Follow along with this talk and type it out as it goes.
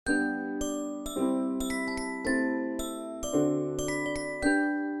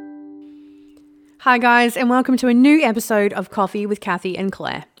Hi guys, and welcome to a new episode of Coffee with Cathy and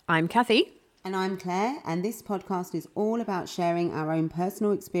Claire. I'm Cathy. And I'm Claire, and this podcast is all about sharing our own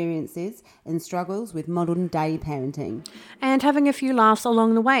personal experiences and struggles with modern day parenting. And having a few laughs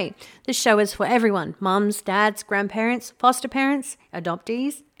along the way. This show is for everyone. Mums, dads, grandparents, foster parents,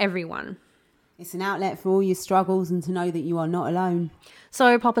 adoptees, everyone. It's an outlet for all your struggles and to know that you are not alone.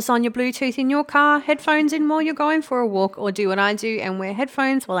 So pop us on your Bluetooth in your car, headphones in while you're going for a walk, or do what I do and wear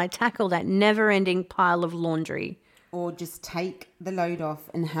headphones while I tackle that never-ending pile of laundry. Or just take the load off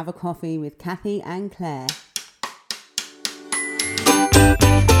and have a coffee with Cathy and Claire.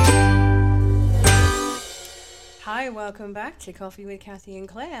 Hi, welcome back to Coffee with Cathy and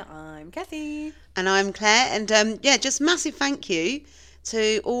Claire. I'm Cathy. And I'm Claire, and just massive thank you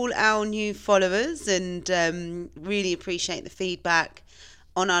to all our new followers, and really appreciate the feedback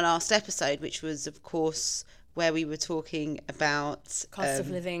on our last episode, which was, of course, where we were talking about Cost of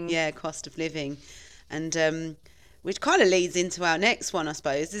living. Yeah, cost of living. And which kind of leads into our next one, I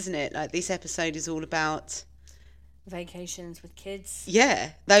suppose, isn't it? Like, this episode is all about vacations with kids.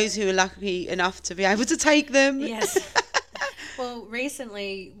 Yeah, those who are lucky enough to be able to take them. Yes. Well,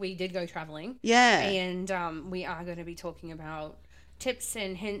 recently we did go travelling. Yeah. And we are going to be talking about tips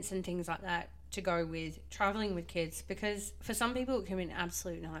and hints and things like that to go with travelling with kids, because for some people it can be an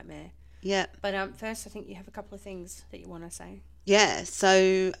absolute nightmare. Yeah. But first, I think you have a couple of things that you want to say. Yeah,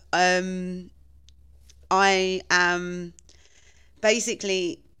 so I am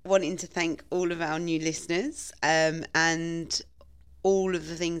basically wanting to thank all of our new listeners and all of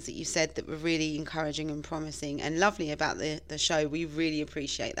the things that you said that were really encouraging and promising and lovely about the show. We really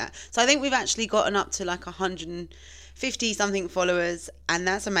appreciate that. So I think we've actually gotten up to like 150 something followers, and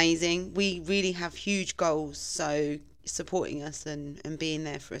that's amazing. We really have huge goals, so supporting us and being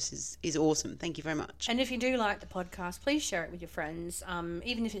there for us is awesome. Thank you very much. And if you do like the podcast, please share it with your friends,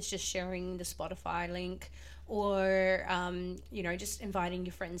 even if it's just sharing the Spotify link or just inviting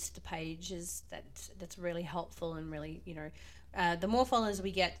your friends to the page. That's really helpful, and really, the more followers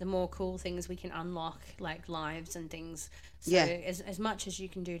we get, the more cool things we can unlock, like lives and things. So yeah, as much as you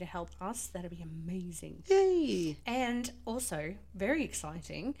can do to help us, that'd be amazing. Yay. And also, very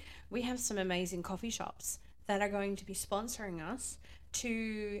exciting, we have some amazing coffee shops that are going to be sponsoring us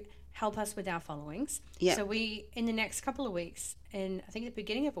to help us with our followings. Yeah. So we, in the next couple of weeks, in I think the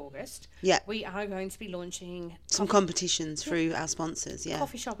beginning of August, we are going to be launching some competitions through our sponsors. Yeah.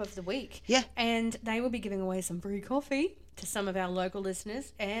 Coffee Shop of the Week. Yeah. And they will be giving away some free coffee to some of our local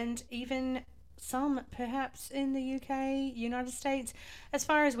listeners, and even some perhaps in the UK, United States. As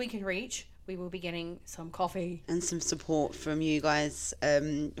far as we can reach, we will be getting some coffee and some support from you guys.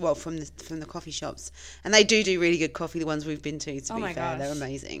 From the coffee shops, and they do really good coffee. The ones we've been to be fair, gosh. They're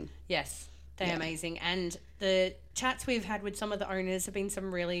amazing. Yes, they're amazing. And the chats we've had with some of the owners have been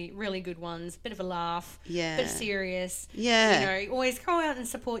some really, really good ones. Bit of a laugh, bit serious. Yeah, always go out and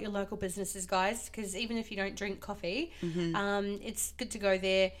support your local businesses, guys. Because even if you don't drink coffee, it's good to go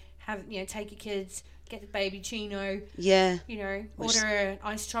there. Take your kids. Get the baby chino. Yeah. Order an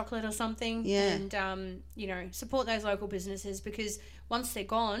iced chocolate or something. Yeah. And, support those local businesses, because once they're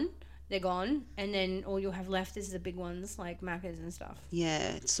gone, and then all you'll have left is the big ones like Macca's and stuff.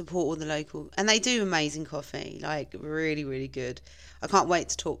 Yeah, support all the local. And they do amazing coffee, like really, really good. I can't wait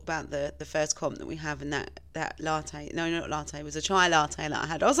to talk about the first comp that we have, and that latte. No, not latte. It was a chai latte that I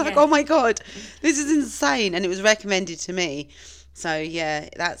had. I was like, oh my God, this is insane. And it was recommended to me. So, yeah,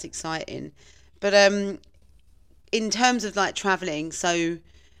 that's exciting. But in terms of like traveling, so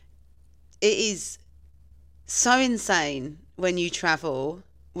it is so insane when you travel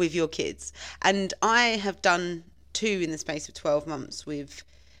with your kids. And I have done 2 in the space of 12 months with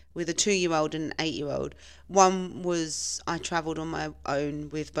a 2-year-old and an 8-year-old. One was I travelled on my own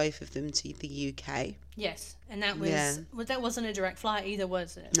with both of them to the UK. Yes, and that was that wasn't a direct flight either,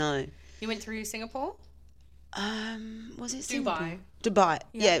 was it? No. You went through Singapore? Was it Dubai? Singapore? Dubai.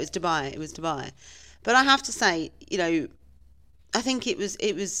 Yeah, it was Dubai. But I have to say, I think it was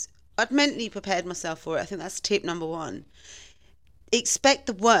I'd mentally prepared myself for it. I think that's tip number 1. Expect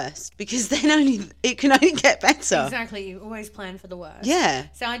the worst, because then it can only get better. Exactly. You always plan for the worst. Yeah.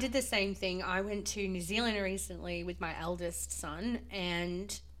 So I did the same thing. I went to New Zealand recently with my eldest son,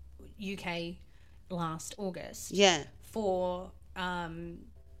 and UK last August. Yeah. For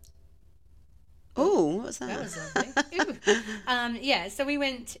oh, what was that? That was lovely. So we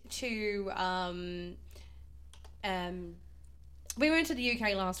went to the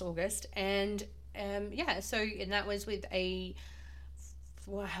UK last August, and and that was with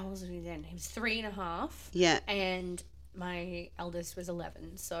how old was he then? He was 3.5. Yeah. And my eldest was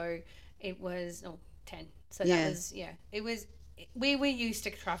 11, so it was 10. So Yeah. that was it was we're used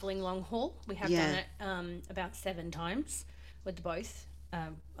to traveling long haul. We have Yeah. done it about 7 times with the both.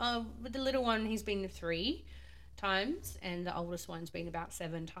 With the little one, he's been 3 times, and the oldest one's been about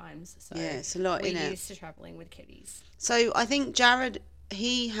 7 times. So Yeah, it's a lot, we're innit? used to traveling with kiddies. So I think Jared,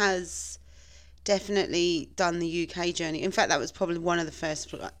 he has definitely done the UK journey. In fact, that was probably one of the first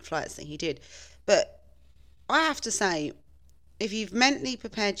flights that he did. But I have to say, if you've mentally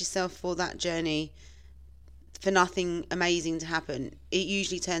prepared yourself for that journey, for nothing amazing to happen, it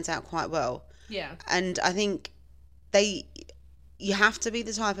usually turns out quite well. Yeah. And I think you have to be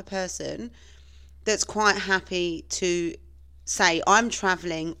the type of person that's quite happy to say, I'm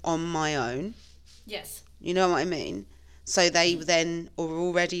travelling on my own. Yes. You know what I mean? So they then are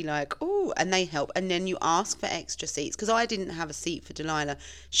already like, oh, and they help. And then you ask for extra seats. Because I didn't have a seat for Delilah.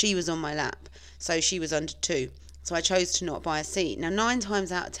 She was on my lap. So she was under 2. So I chose to not buy a seat. Now, 9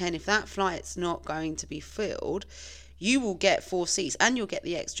 times out of 10, if that flight's not going to be filled, you will get 4 seats and you'll get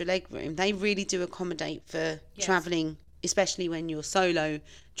the extra leg room. They really do accommodate for travelling, especially when you're solo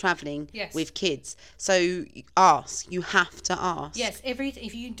travelling with kids. So ask. You have to ask. Yes,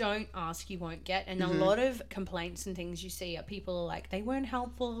 if you don't ask, you won't get. And a lot of complaints and things you see are people are like, they weren't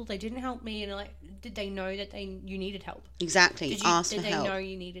helpful, they didn't help me, and like, did they know that you needed help? Exactly. Ask for help. Did they know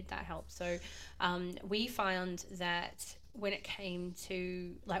you needed that help? So we found that when it came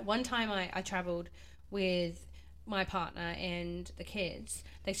to, like, one time I travelled with my partner and the kids,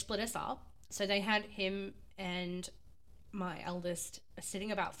 they split us up. So they had him and my eldest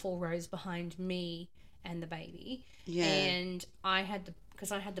sitting about 4 rows behind me and the baby. Yeah. And I had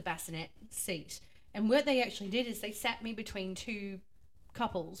the bassinet seat. And what they actually did is they sat me between 2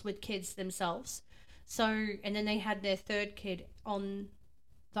 couples with kids themselves. So, and then they had their third kid on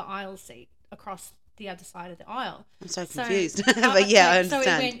the aisle seat across the other side of the aisle. I'm so confused. But yeah, I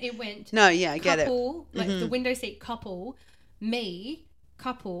understand. So it went. No, yeah, I get it. Couple, like the window seat couple, me,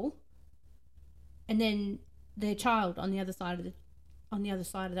 couple, and then their child on the other side of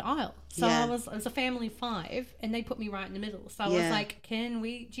the aisle. So Yeah. it was a family of 5, and they put me right in the middle. So I was like, do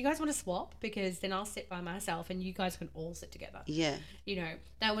you guys want to swap? Because then I'll sit by myself and you guys can all sit together. Yeah. You know,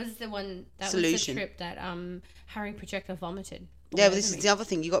 that was the one, that Solution. was the trip that Harry Projector vomited. Yeah, but this is the other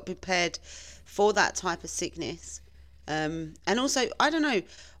thing. You got prepared for that type of sickness. And also, I don't know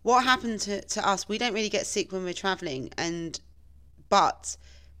what happened to us. We don't really get sick when we're travelling. But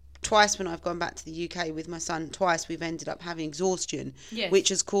twice when I've gone back to the UK with my son, twice we've ended up having exhaustion, which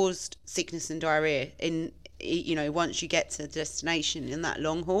has caused sickness and diarrhea in, you know, once you get to the destination in that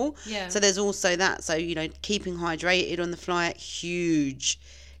long haul. Yeah. So there's also that. So, you know, keeping hydrated on the flight, huge,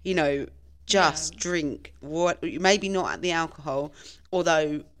 you know, just drink what, maybe not at the alcohol,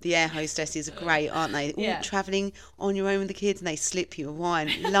 although the air hostesses are great, aren't they? All travelling on your own with the kids and they slip you a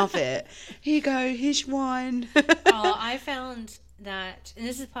wine. Love it. Here you go, here's your wine. I found that, and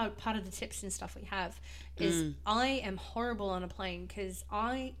this is part of the tips and stuff we have, is I am horrible on a plane because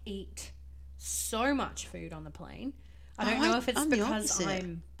I eat so much food on the plane. I don't know if it's because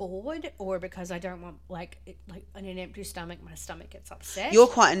I'm bored or because I don't want, like in an empty stomach, my stomach gets upset. You're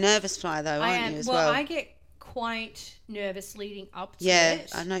quite a nervous flyer though, aren't you, as well? I get quite nervous leading up to it. Yeah,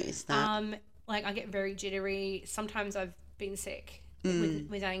 I noticed that. Like I get very jittery. Sometimes I've been sick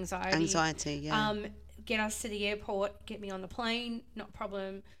with anxiety. Anxiety, yeah. Get us to the airport, get me on the plane, not a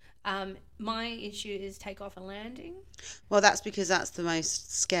problem. My issue is takeoff and landing. Well, that's because that's the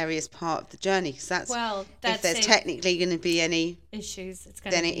most scariest part of the journey. Because that's if there's technically going to be any issues, it's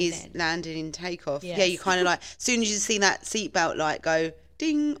going to then be it is landing and takeoff. Yes. Yeah, you kind of like, as soon as you see that seatbelt light go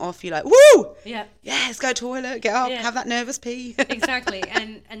ding off, you're like, woo! Yeah. Yes, go toilet, get up, have that nervous pee. Exactly,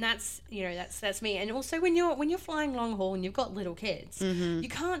 and that's, you know, that's me. And also when you're flying long haul and you've got little kids, you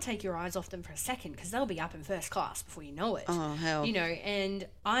can't take your eyes off them for a second because they'll be up in first class before you know it. Oh hell! You know, and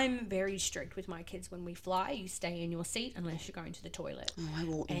I'm very strict with my kids when we fly. You stay in your seat unless you're going to the toilet. Oh, I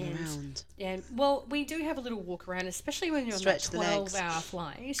walk them around. Yeah, well, we do have a little walk around, especially when you're on that 12-hour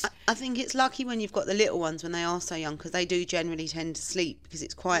flight. I think it's lucky when you've got the little ones when they are so young because they do generally tend to sleep because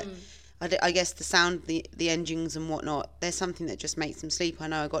it's quite. I guess the sound, the engines and whatnot, there's something that just makes them sleep. I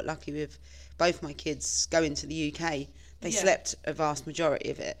know I got lucky with both my kids going to the UK. They slept a vast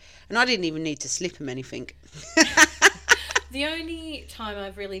majority of it. And I didn't even need to slip them anything. The only time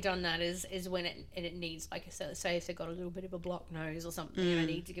I've really done that is when it needs, like I said, say if they've got a little bit of a blocked nose or something and I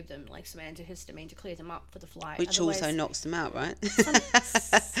need to give them like some antihistamine to clear them up for the flight. Which Otherwise, also knocks them out, right?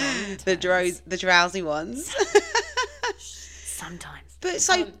 Sometimes. The drowsy ones. Sometimes. But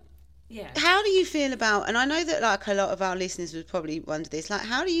so... yeah. How do you feel about, and I know that like a lot of our listeners would probably wonder this, like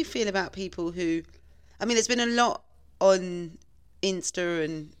how do you feel about people who, I mean there's been a lot on Insta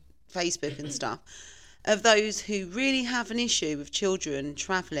and Facebook and stuff of those who really have an issue with children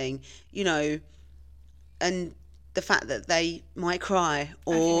travelling, you know, and the fact that they might cry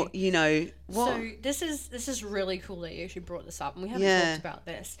or, Okay. you know, what? So this is really cool that you actually brought this up, and we haven't Yeah. talked about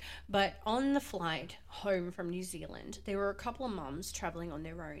this. But on the flight home from New Zealand, there were a couple of mums traveling on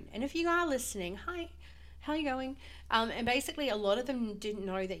their own. And if you are listening, hi, how are you going? And basically, a lot of them didn't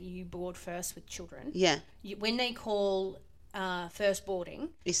know that you board first with children. Yeah, When they call first boarding,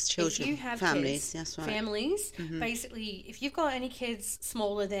 it's if children, you have families, kids, that's right. families, basically, if you've got any kids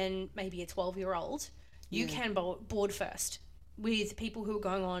smaller than maybe a 12-year-old, you can board first with people who are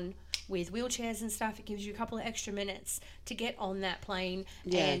going on with wheelchairs and stuff. It gives you a couple of extra minutes to get on that plane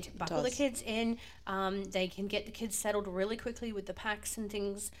and it buckle the does. kids in. They can get the kids settled really quickly with the packs and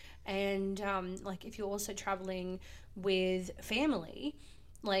things. And like if you're also traveling with family,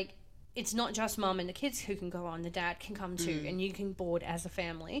 like it's not just mum and the kids who can go on, the dad can come too, and you can board as a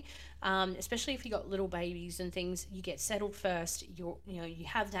family. Especially if you got little babies and things, you get settled first. You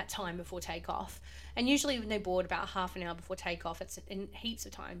have that time before takeoff, and usually when they board about half an hour before takeoff, it's in heaps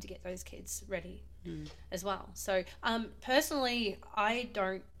of time to get those kids ready as well. So personally, I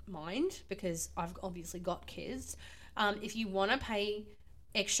don't mind because I've obviously got kids. If you want to pay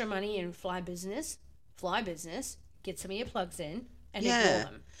extra money and fly business, get some earplugs in and ignore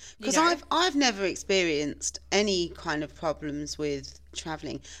them. Because I've never experienced any kind of problems with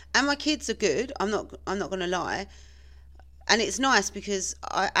travelling, and my kids are good. I'm not going to lie, and it's nice because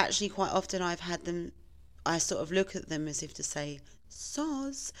I actually quite often I've had them. I sort of look at them as if to say,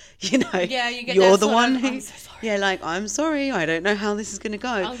 "Soz," you know. Yeah, you get you're that the sort one of, who. "I'm so sorry." Yeah, like I'm sorry. I don't know how this is going to go.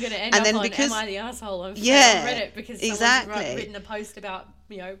 I'm going to end and up then on because Am I the Asshole on Yeah, Reddit because someone's exactly. written a post about,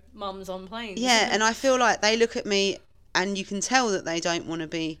 mums on planes. Yeah, and I feel like they look at me and you can tell that they don't want to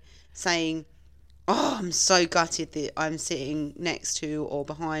be saying, "Oh, I'm so gutted that I'm sitting next to or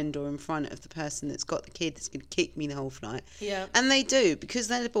behind or in front of the person that's got the kid that's going to kick me the whole flight." Yeah. And they do because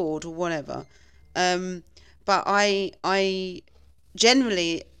they're bored or whatever. But I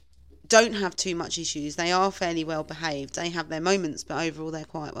generally don't have too much issues. They are fairly well behaved. They have their moments, but overall they're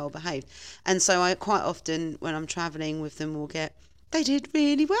quite well behaved. And so I quite often, when I'm travelling with them, will get, they did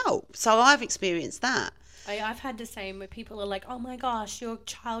really well. So I've experienced that. I've had the same where people are like, "Oh my gosh, your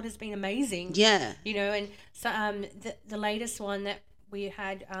child has been amazing." Yeah. And so the latest one that we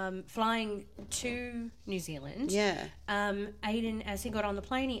had flying to New Zealand. Yeah. Aiden, as he got on the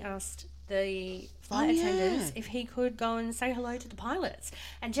plane, he asked the flight attendants if he could go and say hello to the pilots.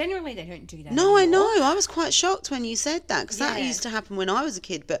 And generally they don't do that No, I anymore. know. I was quite shocked when you said that because that Yeah. used to happen when I was a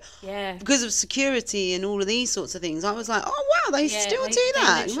kid. But Yeah. because of security and all of these sorts of things, I was like, oh, wow, they still do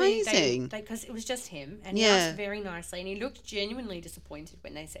that. Amazing. Because it was just him, and he Yeah. asked very nicely, and he looked genuinely disappointed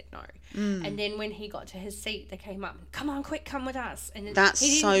when they said no. And then when he got to his seat, they came up, "Come on, quick, come with us." And then That's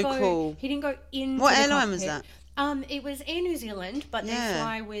he so didn't go, cool. He didn't go into What the airline was cockpit. It was Air New Zealand, but they Yeah.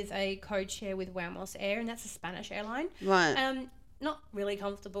 fly with a code share with Wamos Air, and that's a Spanish airline. Right. Not really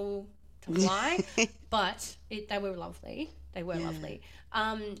comfortable to fly, but they were lovely. They were lovely.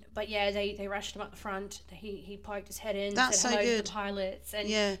 But yeah, they rushed him up the front. He poked his head in, That's said so hello to good. the pilots, and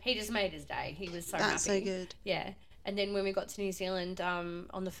Yeah. he just made his day. He was so happy. That's so good. Yeah. And then when we got to New Zealand,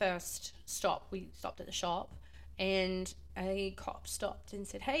 on the first stop, we stopped at the shop, and a cop stopped and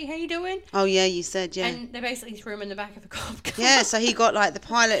said, "Hey, how you doing?" Oh, yeah, you said, yeah. And they basically threw him in the back of a cop car. Yeah, so he got like the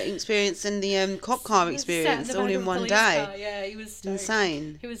pilot experience and the cop car Sat in experience the all back in of a one police day. car. Yeah, he was stoked.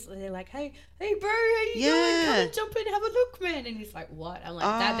 Insane. They're like, hey, bro, how you doing? Come and jump in, have a look, man. And he's like, what? I'm like,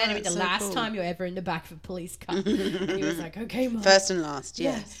 that better be the that's so last cool. time you're ever in the back of a police car. And he was like, okay, Mum. First and last,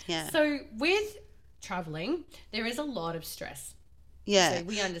 yes. Yeah. So with traveling, there is a lot of stress. Yeah. So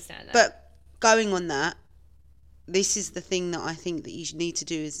we understand that. But going on that, this is the thing that I think that you need to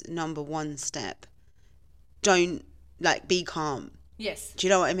do is number one step. Don't, be calm. Yes. Do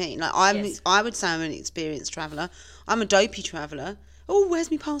you know what I mean? Yes. I would say I'm an experienced traveller. I'm a dopey traveller. Oh,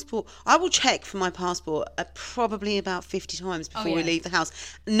 where's my passport? I will check for my passport probably about 50 times before we yeah. leave the house.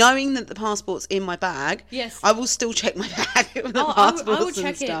 Knowing that the passport's in my bag, Yes. I will still check my bag with the I passports will and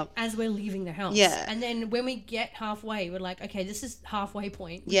check stuff. it as we're leaving the house. Yeah. And then when we get halfway, we're like, okay, this is halfway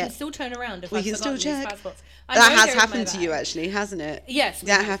point. We Yeah. can still turn around if We I've can still forgotten these check. passports. That has happened to you, actually, hasn't it? Yes.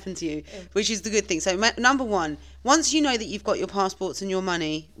 That happened to you, which is the good thing. So, number one, once you know that you've got your passports and your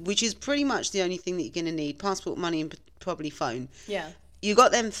money, which is pretty much the only thing that you're going to need, passport, money, and probably phone. Yeah. You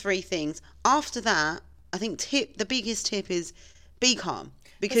got them three things. After that, I think the biggest tip is be calm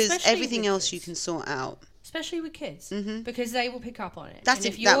because Especially everything with else kids. you can sort out. Especially with kids, because they will pick up on it.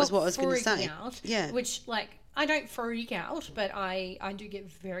 That was what I was going to say. Out, Yeah. which, don't freak out, but I do get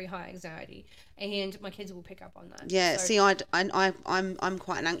very high anxiety, and my kids will pick up on that. Yeah, So, see, I'm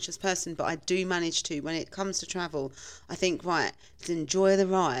quite an anxious person, but I do manage to, when it comes to travel, I think, right, to enjoy the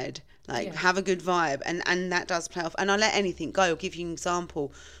ride, like Yeah. have a good vibe, and that does play off. And I let anything go. I'll give you an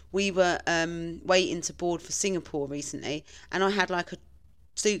example. We were waiting to board for Singapore recently, and I had like a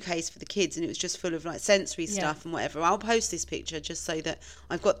suitcase for the kids, and it was just full of like sensory stuff and whatever. I'll post this picture just so that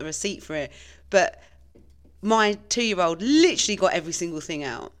I've got the receipt for it. But my 2-year-old literally got every single thing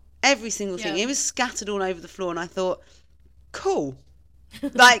out. Every single thing. Yeah. It was scattered all over the floor, and I thought, cool.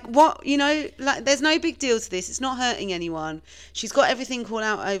 Like, what, like, there's no big deal to this. It's not hurting anyone. She's got everything all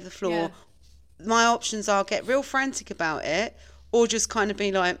out over the floor. Yeah. My options are get real frantic about it, or just kind of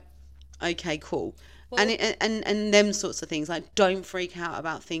be like, okay, cool. Well, and them sorts of things. Like, don't freak out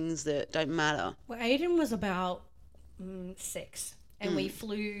about things that don't matter. Well, Aiden was about 6, and we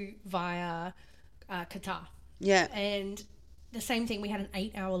flew via Qatar. Yeah. And the same thing, we had an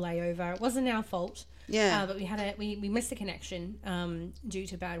 8-hour layover. It wasn't our fault. Yeah. But we missed a connection due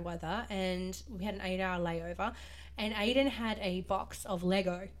to bad weather, and we had an 8-hour layover. And Aiden had a box of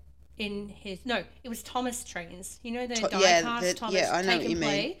Lego in his... No, it was Thomas trains. You know, the die-cast Thomas I know take what you and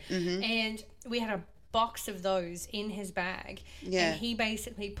play? mean. And we had a box of those in his bag. Yeah. And he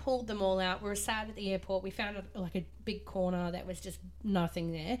basically pulled them all out. We were sat at the airport. We found like a big corner that was just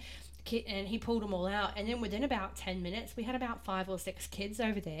nothing there. And he pulled them all out, and then within about 10 minutes we had about 5 or 6 kids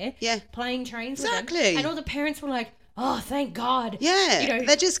over there playing trains with them, and all the parents were like, oh, thank God. Yeah,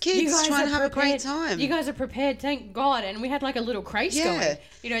 they're just kids trying to have a great time. You guys are prepared, thank God. And we had like a little crate going.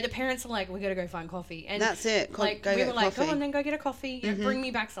 The parents are like, we got to go find coffee, and that's it. Like, we were like, go on then, go get a coffee, bring me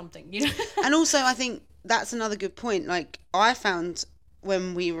back something. And also I think that's another good point. Like, I found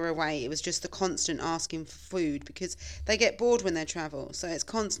when we were away, it was just the constant asking for food, because they get bored when they travel, so it's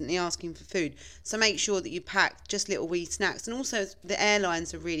constantly asking for food. So make sure that you pack just little wee snacks. And also the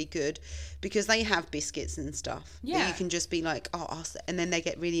airlines are really good, because they have biscuits and stuff that you can just be like, oh, ask, and then they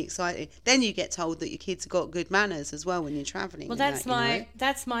get really excited. Then you get told that your kids have got good manners as well when you're traveling. Well, that's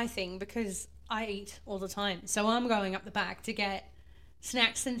my thing, because I eat all the time, so I'm going up the back to get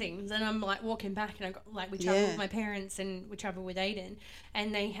snacks and things, and I'm like walking back, and we travel with my parents, and we travel with Aiden,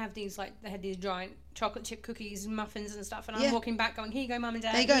 and they had these giant chocolate chip cookies and muffins and stuff, and I'm walking back going, here you go, Mum and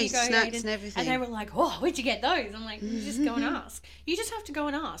Dad, there you go, here you go, snacks Aiden. and everything. And they were like, oh, where'd you get those? I'm like, you just go and ask. You just have to go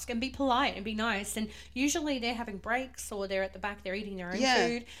and ask and be polite and be nice, and usually they're having breaks, or they're at the back, they're eating their own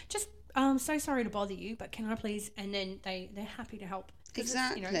food. Just so sorry to bother you, but can I please? And then they're happy to help.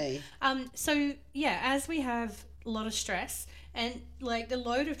 Exactly. So yeah, as we have a lot of stress, and like the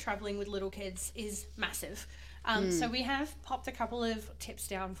load of traveling with little kids is massive. So we have popped a couple of tips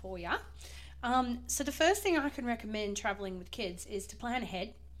down for you. So the first thing I can recommend traveling with kids is to plan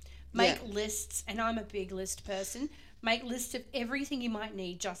ahead, make lists, and I'm a big list person. Make lists of everything you might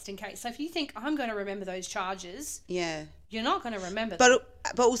need just in case. So if you think, I'm going to remember those charges, you're not going to remember them.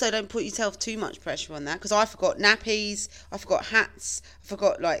 But also don't put yourself too much pressure on that, because I forgot nappies, I forgot hats, I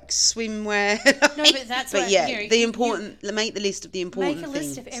forgot like swimwear. No, but that's but make the list of the important things. Make a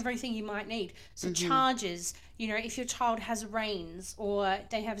list of everything you might need. So charges, if your child has reins or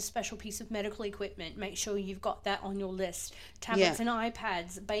they have a special piece of medical equipment, make sure you've got that on your list. Tablets and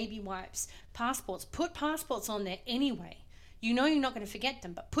iPads, baby wipes, passports. Put passports on there anyway. You're not going to forget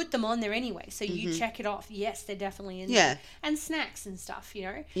them, but put them on there anyway. So you check it off. Yes, they're definitely in there. And snacks and stuff,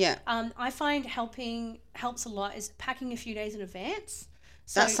 Yeah. I find helps a lot is packing a few days in advance.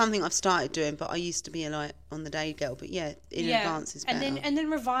 So, that's something I've started doing, but I used to be like on the day girl. But in advance is better. And then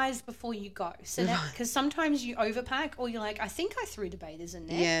revise before you go. So that, because sometimes you overpack, or you're like, I think I threw the bathers in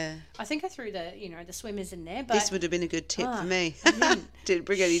there. Yeah. I think I threw the the swimmers in there. But this would have been a good tip for me. I Didn't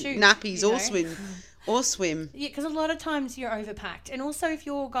bring any nappies or swim. Or swim. Yeah, because a lot of times you're overpacked. And also if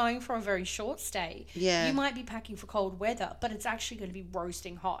you're going for a very short stay, you might be packing for cold weather, but it's actually going to be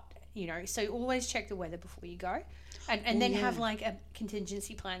roasting hot, So always check the weather before you go. And then have like a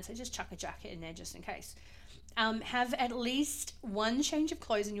contingency plan. So just chuck a jacket in there just in case. Have at least one change of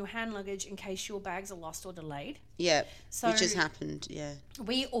clothes in your hand luggage in case your bags are lost or delayed. Yeah, which has happened,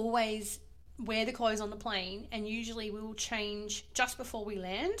 We always wear the clothes on the plane, and usually we will change just before we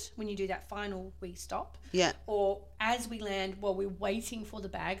land when you do that final restop. Yeah. Or as we land, while we're waiting for the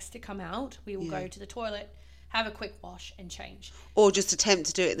bags to come out, we will go to the toilet, have a quick wash and change. Or just attempt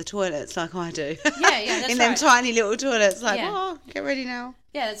to do it in the toilets like I do. Yeah, that's in them tiny little toilets, like, get ready now.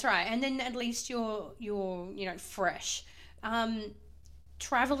 Yeah, that's right. And then at least you're fresh.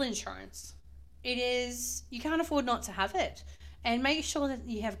 Travel insurance. You can't afford not to have it. And make sure that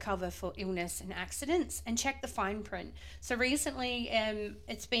you have cover for illness and accidents, and check the fine print. So recently,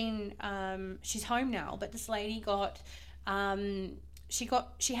 it's been, she's home now, but this lady she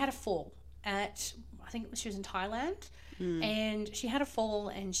had a fall at, I think she was in Thailand, and she had a fall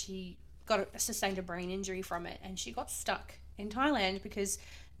and she sustained a brain injury from it, and she got stuck in Thailand because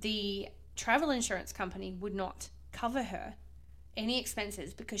the travel insurance company would not cover her any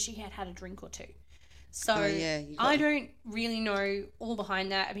expenses because she had had a drink or two. So I don't really know all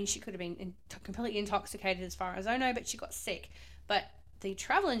behind that. I mean, she could have been completely intoxicated as far as I know, but she got sick. But the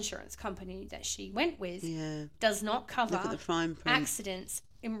travel insurance company that she went with does not cover accidents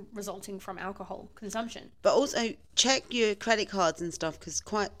resulting from alcohol consumption. But also check your credit cards and stuff, because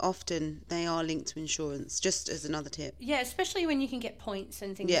quite often they are linked to insurance, just as another tip. Yeah, especially when you can get points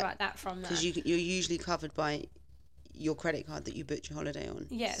and things like that from that. Because you're usually covered by your credit card that you booked your holiday on.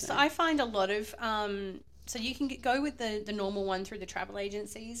 Yeah, so I find a lot of so you can go with the normal one through the travel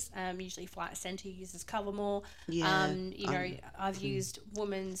agencies. Usually Flight Centre uses Covermore. I've used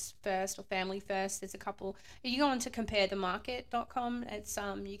Women's First or Family First. There's a couple. You go on to comparethemarket.com. It's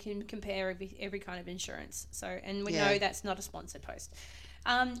you can compare every kind of insurance. So, and we know that's not a sponsored post.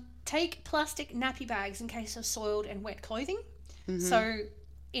 Take plastic nappy bags in case of soiled and wet clothing. So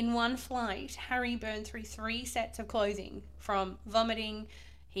in one flight, Harry burned through 3 sets of clothing from vomiting.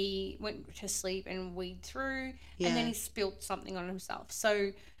 He went to sleep and weed through, and then he spilled something on himself.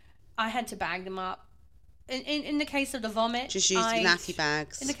 So I had to bag them up. In the case of the vomit, just use nappy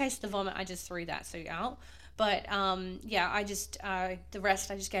bags. In the case of the vomit, I just threw that suit out. But I just the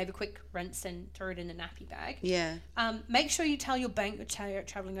rest I just gave a quick rinse and threw it in the nappy bag. Yeah. Make sure you tell your bank that you're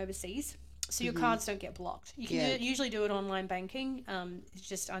traveling overseas, so your cards don't get blocked. You can usually do it online banking. It's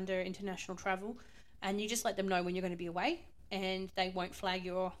just under international travel, and you just let them know when you're going to be away, and they won't flag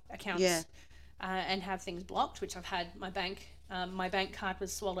your accounts and have things blocked. Which I've had my bank card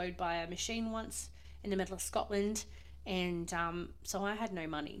was swallowed by a machine once in the middle of Scotland, and so I had no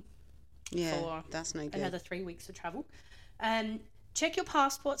money. For that's no good. Another 3 weeks of travel. Check your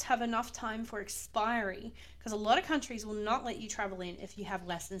passports have enough time for expiry, because a lot of countries will not let you travel in if you have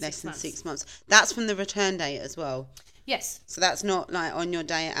less than 6 months. 6 months. That's from the return date as well. Yes. So that's not like on your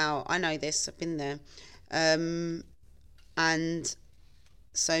day out. I know this. I've been there. And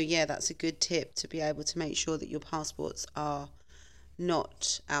so, that's a good tip to be able to make sure that your passports are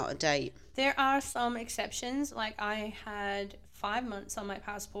not out of date. There are some exceptions. Like I had 5 months on my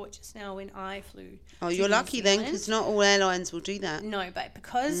passport just now when I flew. Oh, you're lucky then, because not all airlines will do that. No, but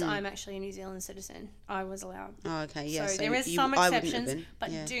because I'm actually a New Zealand citizen, I was allowed. Oh, okay, yeah. So there is some exceptions, but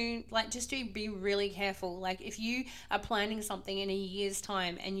be really careful. Like if you are planning something in a year's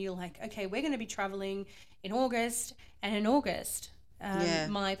time and you're like, okay, we're going to be traveling in August, and in August,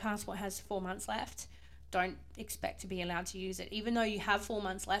 my passport has 4 months left. Don't expect to be allowed to use it, even though you have 4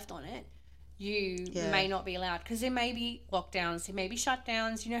 months left on it. You may not be allowed, because there may be lockdowns, there may be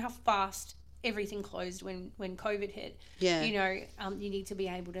shutdowns. You know how fast everything closed when COVID hit. Yeah. You need to be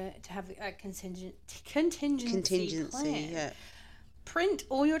able to have a contingency plan. Yeah. Print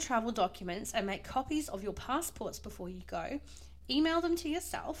all your travel documents and make copies of your passports before you go. Email them to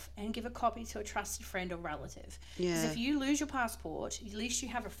yourself and give a copy to a trusted friend or relative. Because if you lose your passport, at least you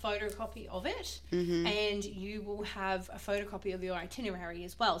have a photocopy of it, and you will have a photocopy of your itinerary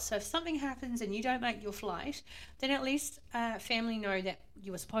as well. So if something happens and you don't make your flight, then at least family know that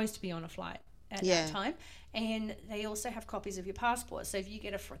you were supposed to be on a flight at that time, and they also have copies of your passport. So if you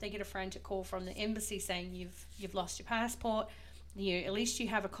they get a frantic call from the embassy saying you've lost your passport, at least you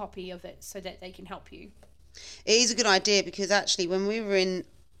have a copy of it so that they can help you. It is a good idea, because actually when we were in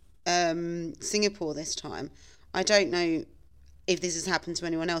Singapore this time, I don't know if this has happened to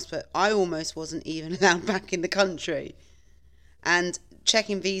anyone else, but I almost wasn't even allowed back in the country. And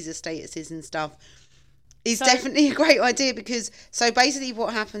checking visa statuses and stuff is definitely a great idea, because so basically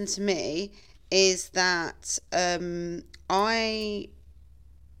what happened to me is that I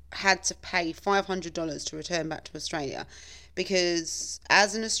had to pay $500 to return back to Australia, because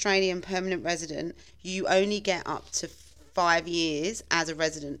as an Australian permanent resident, you only get up to 5 years as a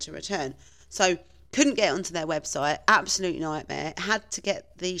resident to return. So couldn't get onto their website, absolute nightmare. Had to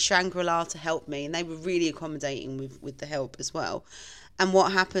get the Shangri-La to help me, and they were really accommodating with the help as well. And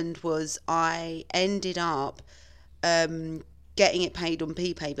what happened was I ended up getting it paid on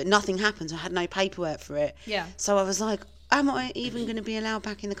PPay, but nothing happened. I had no paperwork for it. Yeah. So I was like, am I even going to be allowed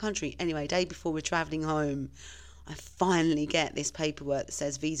back in the country? Anyway, day before we're travelling home, I finally get this paperwork that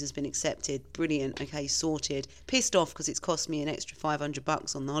says visa's been accepted. Brilliant. Okay, sorted. Pissed off because it's cost me an extra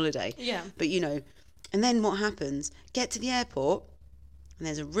 $500 on the holiday. Yeah. But and then what happens? Get to the airport, and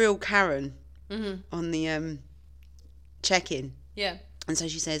there's a real Karen on the check-in. Yeah. And so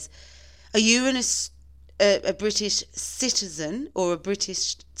she says, are you a British citizen or a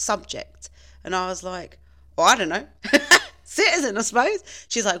British subject? And I was like, oh, I don't know. Citizen, I suppose.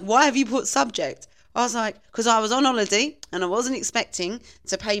 She's like, why have you put subject? I was like, because I was on holiday and I wasn't expecting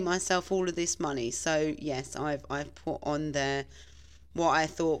to pay myself all of this money. So, yes, I've put on there what I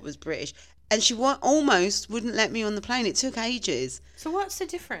thought was British. And she almost wouldn't let me on the plane. It took ages. So what's the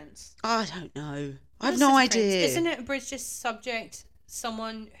difference? I don't know. I have no idea. Isn't it a British subject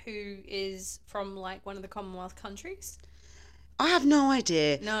someone who is from like one of the Commonwealth countries? I have no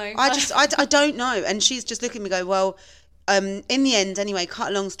idea. No. I don't know. And she's just looking at me go, well, in the end, anyway,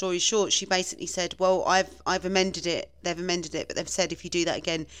 cut a long story short, she basically said, well, I've amended it. They've amended it, but they've said if you do that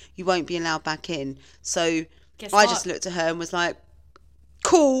again, you won't be allowed back in. So I just looked at her and was like,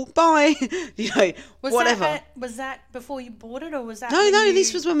 cool, bye. Whatever. Was that before you boarded, or was that? No,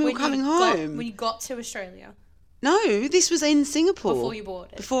 this was when we were coming home. When you got to Australia? No, this was in Singapore. Before you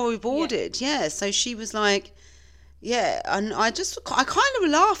boarded. Before we boarded, yeah. So she was like, yeah, and I kind of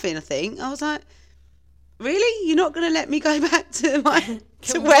was laughing, I think. I was like, really? You're not going to let me go back to my...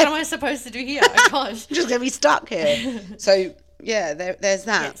 What am I supposed to do here? Oh, gosh. I'm just going to be stuck here. So... yeah, there's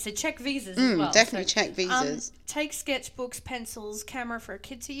that. Yeah, so check visas as well. Definitely check visas. Take sketchbooks, pencils, camera for a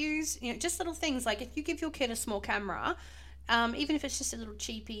kid to use. Just little things like if you give your kid a small camera, even if it's just a little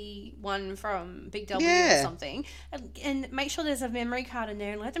cheapy one from Big W or something, and make sure there's a memory card in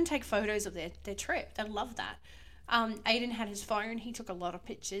there and let them take photos of their trip. They'll love that. Aiden had his phone. He took a lot of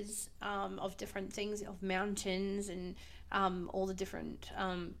pictures of different things, of mountains and all the different...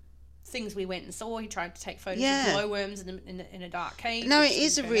 things we went and saw. He tried to take photos of glowworms in a dark cave. No, it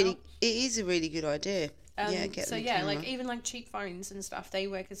is a really good idea. Even like cheap phones and stuff, they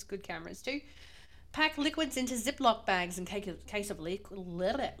work as good cameras too. Pack liquids into Ziploc bags in case of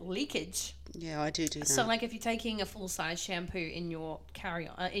leakage. Yeah, I do that. So like if you're taking a full size shampoo in your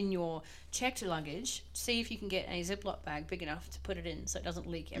in your checked luggage, see if you can get a Ziploc bag big enough to put it in so it doesn't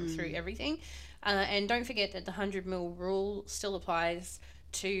leak through everything. And don't forget that the 100ml rule still applies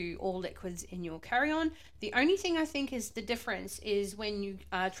to all liquids in your carry-on. The only thing I think is the difference is when you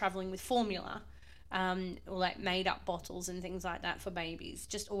are traveling with formula, or like made-up bottles and things like that for babies.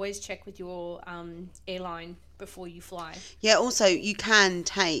 Just always check with your airline before you fly. Yeah, also you can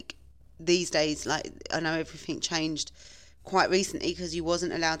take these days, like I know everything changed quite recently because you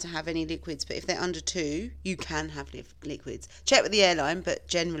wasn't allowed to have any liquids, but if they're under 2, you can have liquids. Check with the airline, but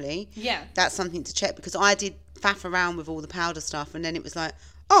generally that's something to check, because I did faff around with all the powder stuff and then it was like,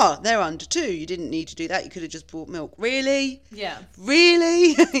 oh, they're under 2, you didn't need to do that, you could have just bought milk. Really? Yeah.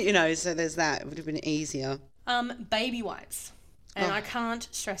 Really? So there's that. It would have been easier. Baby wipes, and I can't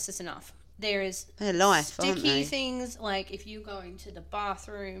stress this enough. There is they're life, aren't sticky they? things, like if you go into the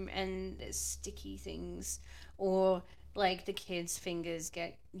bathroom and there's sticky things, or like the kids' fingers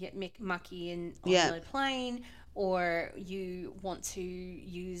get mucky on the plane, or you want to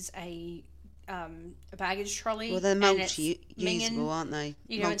use a baggage trolley. Well, they're multi-usable, aren't they?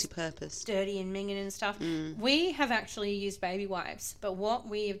 Multi-purpose. Dirty and minging and stuff. We have actually used baby wipes, but what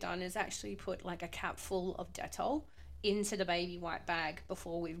we have done is actually put like a cap full of Dettol into the baby wipe bag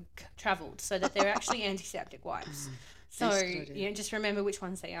before we've travelled, so that they're actually antiseptic wipes. So just remember which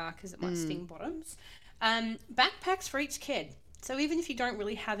ones they are, because it might sting bottoms. Backpacks for each kid. So even if you don't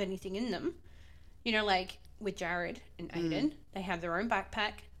really have anything in them, like with Jared and Aiden, they have their own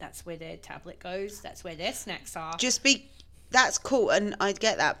backpack. That's where their tablet goes. That's where their snacks are. That's cool, and I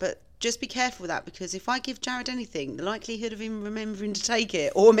get that, but just be careful with that, because if I give Jared anything, the likelihood of him remembering to take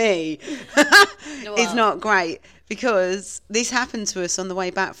it, or me, is not great, because this happened to us on the way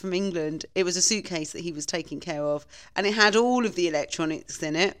back from England. It was a suitcase that he was taking care of, and it had all of the electronics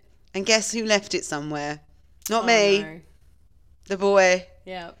in it, and guess who left it somewhere? Not me. No. The boy.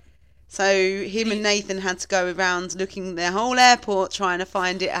 Yeah. So him and Nathan had to go around looking the whole airport trying to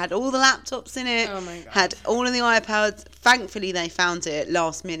find it. It had all the laptops in it. Oh my God. Had all of the iPads. Thankfully, they found it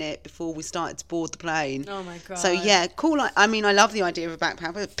last minute before we started to board the plane. Oh my God. So yeah, cool. I love the idea of a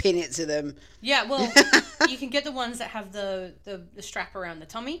backpack, but pin it to them. Yeah, well, you can get the ones that have the strap around the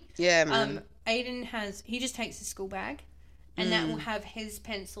tummy. Yeah, man. Aiden he just takes his school bag, and that will have his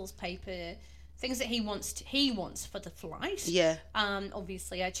pencils, paper, things that he wants for the flight. Yeah.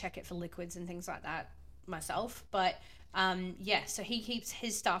 Obviously, I check it for liquids and things like that myself. But, so he keeps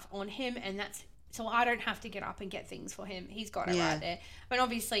his stuff on him, and so I don't have to get up and get things for him. He's got it right there. But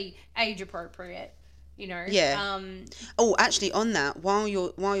obviously, age appropriate, Yeah. Actually, on that, while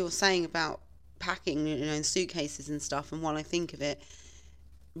you're saying about packing, in suitcases and stuff, and while I think of it,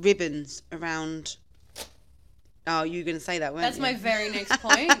 ribbons around Oh, you were going to say that, weren't That's you? my very next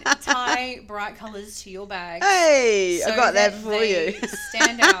point. Tie bright colours to your bags. Hey, I so got there that before they you.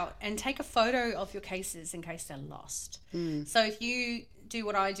 stand out, and take a photo of your cases in case they're lost. So if you do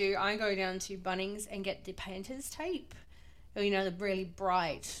what I do, I go down to Bunnings and get the painter's tape. Or, the really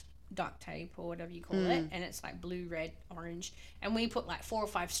bright duct tape or whatever you call it, and it's like blue, red, orange, and we put like 4 or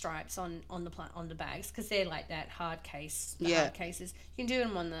 5 stripes on the bags because they're like that hard case. Hard cases. You can do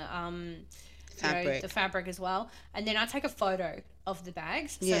them on the Fabric. the fabric as well. And then I take a photo of the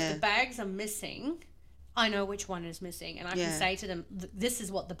bags. So if the bags are missing, I know which one is missing, and I can say to them, "This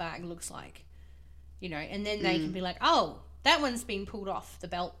is what the bag looks like," and then they can be like, "Oh, that one's been pulled off the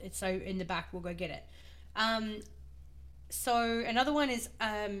belt. It's so in the back. We'll go get it." So another one is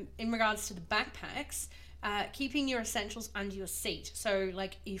in regards to the backpacks, keeping your essentials under your seat. So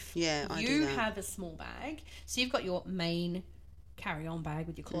like if you have a small bag, so you've got your main carry-on bag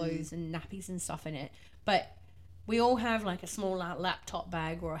with your clothes and nappies and stuff in it, but we all have like a small laptop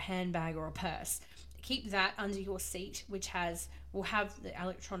bag or a handbag or a purse. Keep that under your seat, which will have the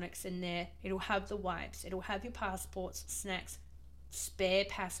electronics in there. It'll have the wipes. It'll have your passports, snacks, spare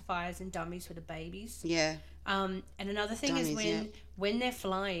pacifiers and dummies for the babies. And another thing is when they're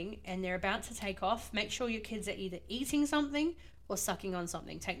flying and they're about to take off, make sure your kids are either eating something or sucking on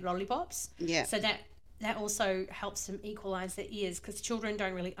something. Take lollipops. So that also helps them equalize their ears, because children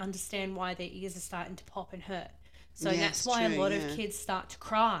don't really understand why their ears are starting to pop and hurt. So that's why a lot of kids start to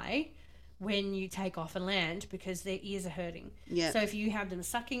cry when you take off and land, because their ears are hurting. So if you have them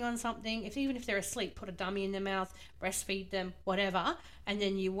sucking on something, even if they're asleep, put a dummy in their mouth, breastfeed them, whatever, and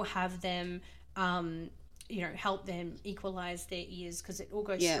then you will have them help them equalize their ears, because it all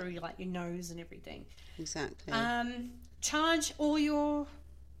goes through like your nose and everything. Exactly. Charge all your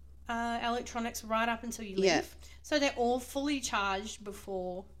electronics right up until you leave, so they're all fully charged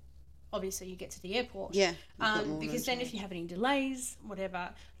before obviously you get to the airport. Because then if you have any delays, whatever,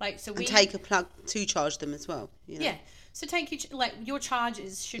 and take a plug to charge them as well. So take your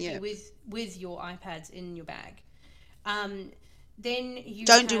chargers should be with your iPads in your bag. Then you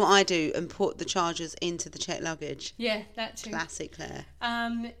don't do what I do and put the chargers into the checked luggage. That too. Classic Claire.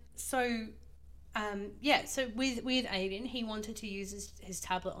 So with Aiden, he wanted to use his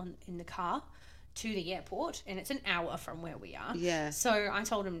tablet in the car to the airport, and it's an hour from where we are. So I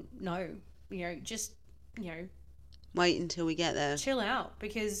told him, no, just wait until we get there. Chill out,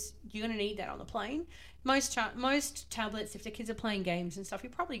 because you're going to need that on the plane. Most tablets, if the kids are playing games and stuff, you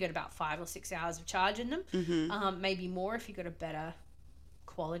probably got about 5 or 6 hours of charge in them. Maybe more if you've got a better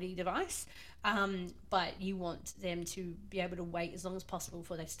quality device. But you want them to be able to wait as long as possible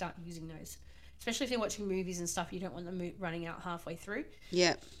before they start using those. Especially if they're watching movies and stuff, you don't want them running out halfway through.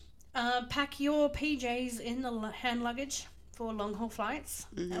 Pack your PJs in the hand luggage for long haul flights,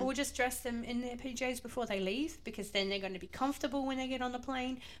 or just dress them in their PJs before they leave, because then they're going to be comfortable when they get on the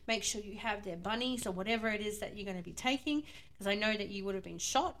plane. Make sure you have their bunnies or whatever it is that you're going to be taking, because I know that you would have been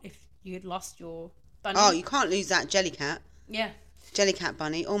shot if you had lost your bunny. Oh, you can't lose that Jellycat. Jellycat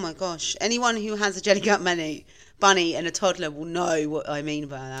bunny. Oh my gosh. Anyone who has a Jellycat bunny and a toddler will know what I mean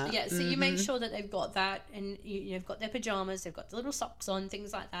by that. So you make sure that they've got that, and you've got their pajamas, they've got the little socks on,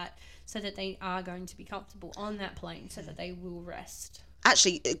 things like that, so that they are going to be comfortable on that plane, so that they will rest.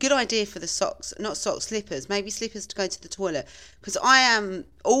 Actually, a good idea for the socks, not socks, slippers. Maybe slippers to go to the toilet, because I am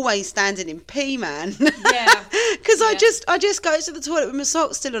always standing in pee, man. Because I just go to the toilet with my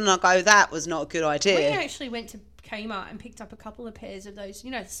socks still, and I go, that was not a good idea. We actually went to Kmart and picked up a couple of pairs of those,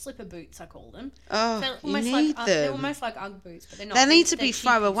 slipper boots, I call them. Oh, you need them. They're almost like Ugg boots, but they're not. They need to be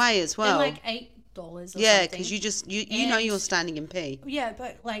throw away as well. They're like $8 or something. Yeah, because you know you're standing in pee. Yeah,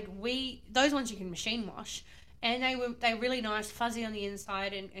 but those ones you can machine wash, and they're really nice, fuzzy on the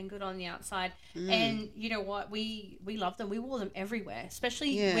inside and good on the outside. And you know what? We love them. We wore them everywhere,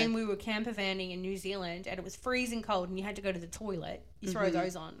 especially when we were camper vanning in New Zealand and it was freezing cold and you had to go to the toilet. You throw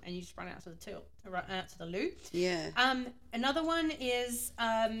those on and you just run out to the loo. Another one is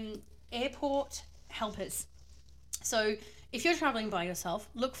airport helpers. So if you're traveling by yourself,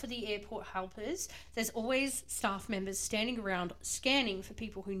 look for the airport helpers. There's always staff members standing around scanning for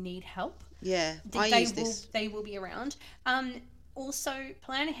people who need help. They will be around. Also,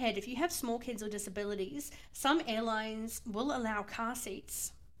 plan ahead. If you have small kids or disabilities, some airlines will allow car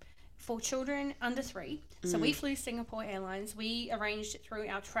seats for children under 3. So we flew Singapore Airlines. We arranged it through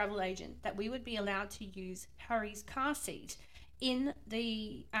our travel agent that we would be allowed to use Harry's car seat in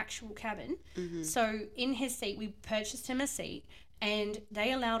the actual cabin. So in his seat, we purchased him a seat, and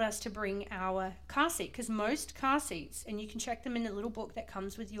they allowed us to bring our car seat, because most car seats, and you can check them in the little book that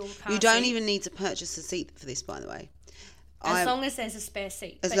comes with your car seat. You don't even need to purchase a seat for this, by the way. As long as there's a spare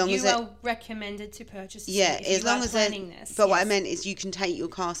seat. As but long you as are recommended to purchase a yeah, seat if as long as planning this. But what I meant is you can take your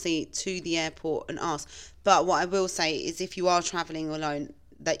car seat to the airport and ask. But what I will say is if you are travelling alone,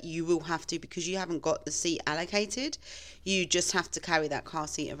 that you will have to, because you haven't got the seat allocated, you just have to carry that car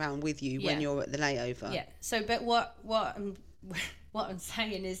seat around with you when you're at the layover. Yeah. So, but what I'm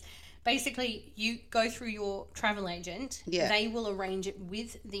saying is, basically, you go through your travel agent. Yeah. They will arrange it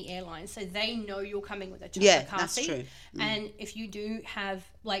with the airline, so they know you're coming with a car seat. True. And if you do have,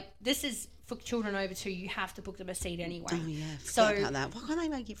 like, this is for children over 2, you have to book them a seat anyway. Oh yeah, forget about that. Why can't they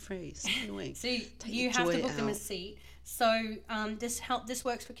make it free? So annoying. So you have to book them a seat. So this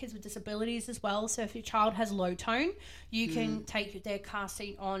works for kids with disabilities as well. So if your child has low tone, you can take their car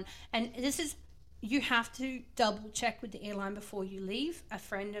seat on. And this is, you have to double check with the airline before you leave. A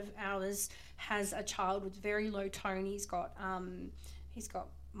friend of ours has a child with very low tone. He's got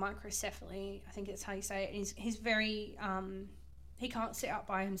microcephaly. I think that's how you say it. He's very he can't sit up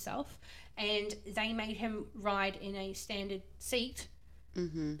by himself, and they made him ride in a standard seat.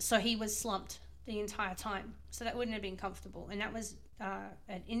 Mm-hmm. So he was slumped the entire time, so that wouldn't have been comfortable, and that was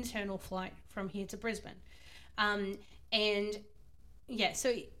an internal flight from here to Brisbane.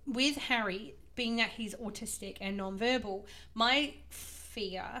 So with Harry, being that he's autistic and non-verbal, my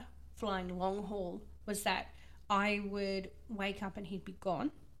fear flying long haul was that I would wake up and he'd be gone.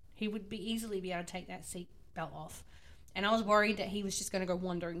 He would easily be able to take that seat belt off, and I was worried that he was just going to go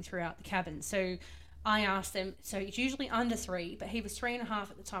wandering throughout the cabin. So I asked them, so it's usually under 3, but he was 3.5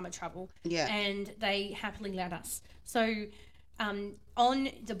 at the time of travel. Yeah. And they happily let us. So on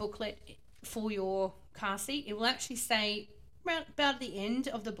the booklet for your car seat, it will actually say, about the end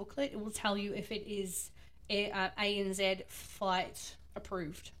of the booklet, it will tell you if it is ANZ flight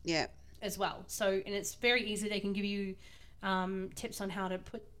approved. Yeah. As well. So, and it's very easy. They can give you tips on how to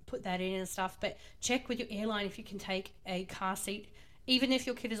put that in and stuff, but check with your airline if you can take a car seat. Even if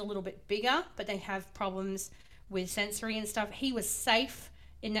your kid is a little bit bigger, but they have problems with sensory and stuff, he was safe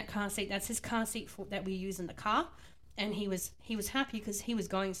in that car seat. That's his car seat that we use in the car, and he was happy because he was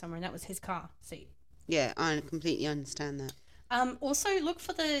going somewhere, and that was his car seat. Yeah, I completely understand that. Also, look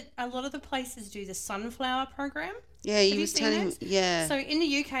for a lot of the places do the sunflower program. Yeah, you was telling me. Yeah. So in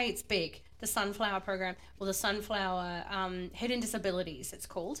the UK, it's big, the sunflower program, or the sunflower hidden disabilities, it's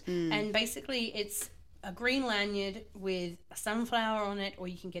called, and basically it's a green lanyard with a sunflower on it, or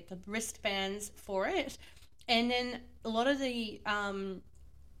you can get the wristbands for it. And then a lot of the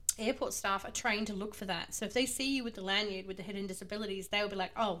airport staff are trained to look for that. So if they see you with the lanyard with the hidden disabilities, they'll be like,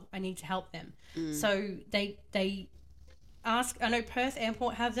 oh, I need to help them. So they ask. I know Perth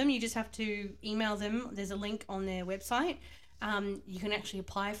Airport have them. You just have to email them. There's a link on their website. You can actually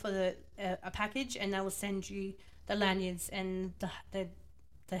apply for a package, and they will send you the lanyards and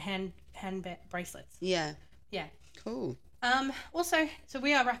the hand bracelets. Yeah. Cool. Also, so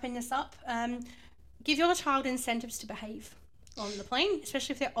we are wrapping this up. Give your child incentives to behave on the plane,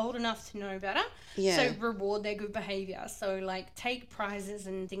 especially if they're old enough to know better. Yeah. So reward their good behaviour. So like take prizes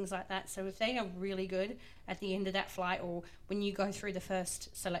and things like that. So if they are really good at the end of that flight, or when you go through the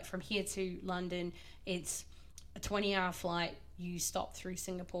first, so like from here to London, it's a 20-hour flight. You stop through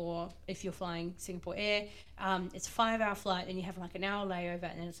Singapore if you're flying Singapore Air. It's a 5-hour flight, and you have like an hour layover,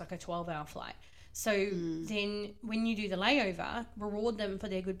 and then it's like a 12-hour flight. So then when you do the layover, reward them for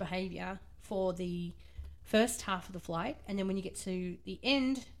their good behaviour for the first half of the flight, and then when you get to the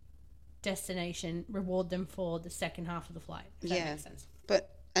end destination, reward them for the second half of the flight. If that makes sense.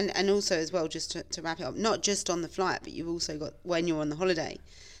 But and also as well, just to wrap it up, not just on the flight, but you've also got when you're on the holiday,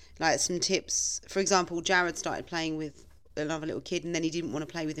 like some tips. For example, Jared started playing with another little kid, and then he didn't want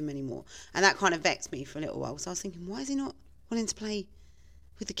to play with him anymore, and that kind of vexed me for a little while. So I was thinking, why is he not wanting to play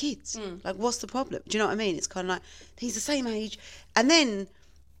with the kids? Like, what's the problem? Do you know what I mean? It's kind of like he's the same age. And then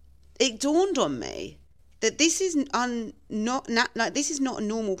it dawned on me that this is not a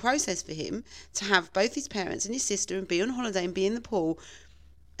normal process for him to have both his parents and his sister and be on holiday and be in the pool.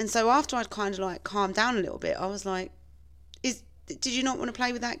 And so after I'd kind of like calmed down a little bit, I was like, did you not want to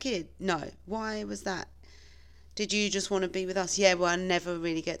play with that kid? No. Why was that? Did you just want to be with us? Yeah, well, I never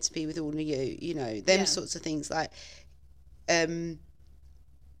really get to be with all of you, you know, them sorts of things. Like the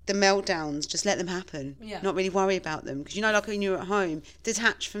meltdowns, just let them happen. Yeah. Not really worry about them. Because, you know, like when you're at home,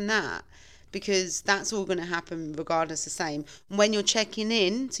 detach from that. Because that's all going to happen regardless the same. When you're checking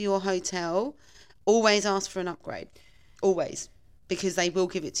in to your hotel, always ask for an upgrade. Always. Because they will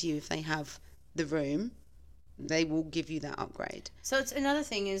give it to you if they have the room. They will give you that upgrade. So it's another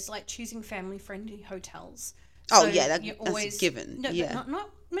thing is like choosing family-friendly hotels. Oh, so yeah, that's a given. No, but not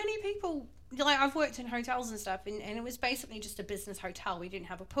many people like I've worked in hotels and stuff, and it was basically just a business hotel. We didn't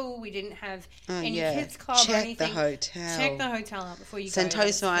have a pool. We didn't have any kids club or Check anything. the hotel. Check the hotel out before you go.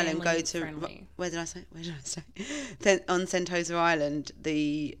 Sentosa Island, go to friendly. where did I say? Then on Sentosa Island,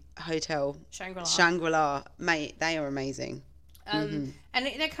 the hotel Shangri-La, mate, they are amazing. And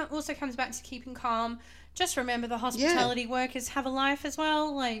that also comes back to keeping calm. Just remember, the hospitality workers have a life as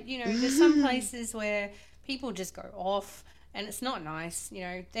well. Like, you know, there's some places where people just go off, and it's not nice. You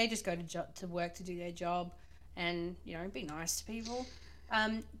know, they just go to work to do their job, and, you know, be nice to people.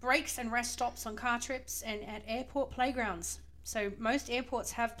 Breaks and rest stops on car trips and at airport playgrounds. So most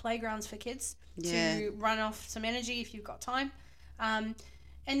airports have playgrounds for kids to run off some energy if you've got time.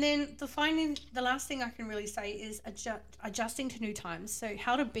 And then the last thing I can really say is adjusting to new times. So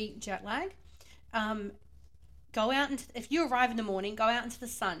how to beat jet lag. Go out if you arrive in the morning, go out into the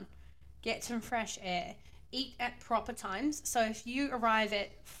sun, get some fresh air, eat at proper times. So if you arrive at,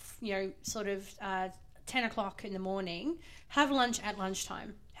 you know, sort of 10 o'clock in the morning, have lunch at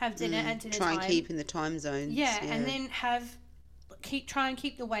lunchtime, have dinner at dinner time. Try and keep in the time zones. Yeah, and then try and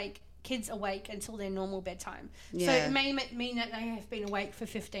keep the kids awake until their normal bedtime. Yeah. So it may mean that they have been awake for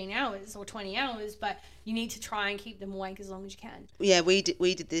 15 hours or 20 hours, but you need to try and keep them awake as long as you can. Yeah, we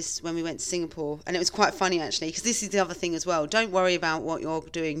did this when we went to Singapore, and it was quite funny actually, because this is the other thing as well. Don't worry about what you're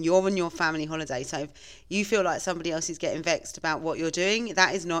doing. You're on your family holiday, so if you feel like somebody else is getting vexed about what you're doing,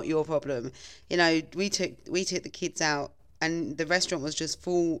 that is not your problem. You know, we took the kids out, and the restaurant was just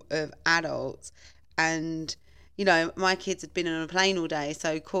full of adults, and you know, my kids had been on a plane all day,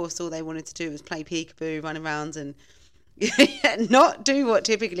 so of course all they wanted to do was play peekaboo, run around, and not do what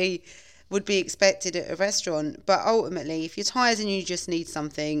typically would be expected at a restaurant. But ultimately, if you're tired and you just need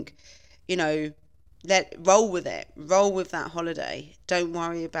something, you know, roll with it. Roll with that holiday. Don't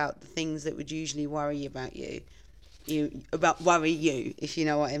worry about the things that would usually worry about you, if you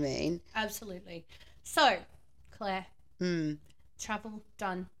know what I mean. Absolutely. So, Claire, travel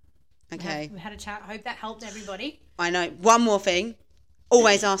done. Okay. We had a chat. I hope that helped everybody. I know. One more thing.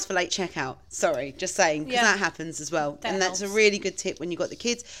 Always ask for late checkout. Sorry, just saying, because that happens as well. That's a really good tip when you've got the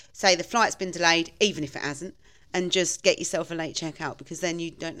kids. Say the flight's been delayed, even if it hasn't, and just get yourself a late checkout, because then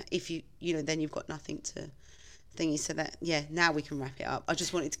you don't, then you've got nothing to thingy. So that, now we can wrap it up. I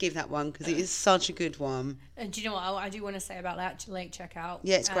just wanted to give that one because it is such a good one. And do you know what I do want to say about that late checkout?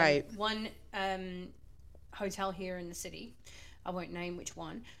 Yeah, it's great. One hotel here in the city, I won't name which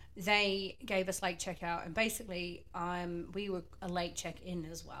one, they gave us late checkout, and basically we were a late check-in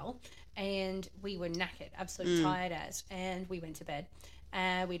as well, and we were knackered, absolutely tired and we went to bed.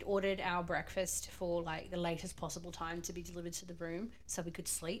 We'd ordered our breakfast for like the latest possible time to be delivered to the room so we could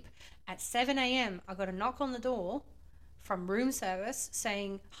sleep. At 7 a.m. I got a knock on the door from room service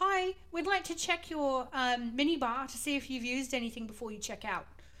saying, "Hi, we'd like to check your minibar to see if you've used anything before you check out."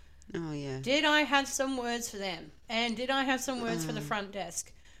 Oh yeah. Did I have some words for them? And did I have some words for the front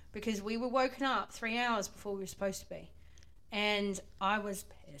desk? Because we were woken up 3 hours before we were supposed to be. And I was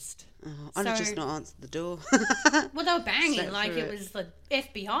pissed. I'd have just not answered the door. Well, they were banging like it was the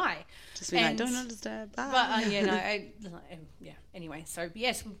FBI. Just be like, don't understand. Bye. But, anyway. So,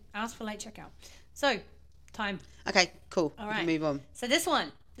 yes, ask for late checkout. So, time. Okay, cool. All right. Move on. So, this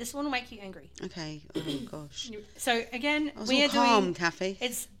one will make you angry. Okay. Oh, gosh. So, again, we are calm, Cathy.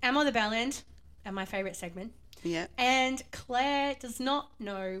 It's Am I the BellEnd? And my favourite segment. Yeah. And Claire does not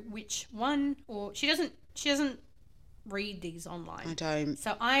know which one, or she doesn't read these online. I don't.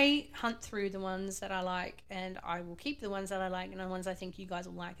 So I hunt through the ones that I like, and I will keep the ones that I like and the ones I think you guys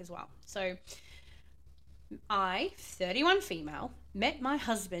will like as well. So I, 31 female, met my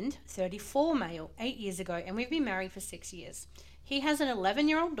husband, 34 male, 8 years ago, and we've been married for 6 years. He has an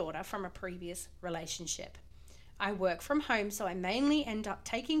 11-year-old daughter from a previous relationship. I work from home, so I mainly end up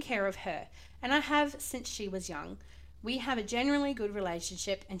taking care of her, and I have since she was young. We have a generally good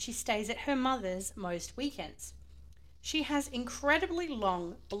relationship, and she stays at her mother's most weekends. She has incredibly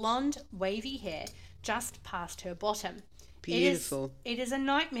long, blonde, wavy hair just past her bottom. Beautiful. It is a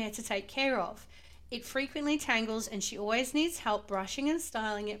nightmare to take care of. It frequently tangles, and she always needs help brushing and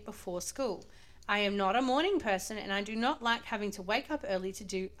styling it before school. I am not a morning person, and I do not like having to wake up early to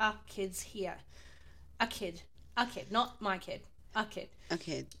do a kid's hair. A kid, not my kid. A kid. A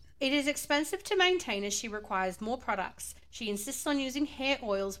kid. It is expensive to maintain as she requires more products. She insists on using hair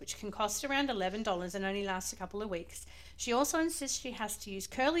oils, which can cost around $11 and only last a couple of weeks. She also insists she has to use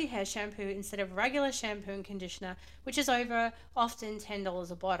curly hair shampoo instead of regular shampoo and conditioner, which is over often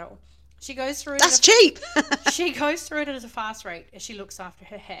 $10 a bottle. She goes through it. That's cheap. She goes through it at a fast rate as she looks after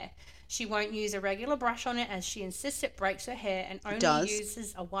her hair. She won't use a regular brush on it as she insists it breaks her hair and only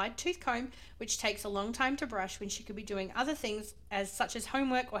uses a wide tooth comb, which takes a long time to brush when she could be doing other things such as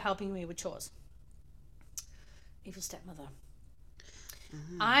homework or helping me with chores. Evil stepmother.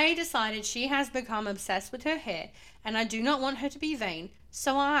 I decided she has become obsessed with her hair and I do not want her to be vain,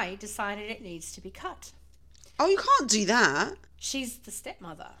 so I decided it needs to be cut. Oh, you can't do that. She's the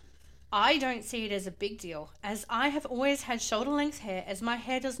stepmother. I don't see it as a big deal, as I have always had shoulder-length hair as my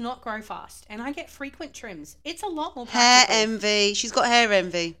hair does not grow fast and I get frequent trims. It's a lot more practical. Hair envy. She's got hair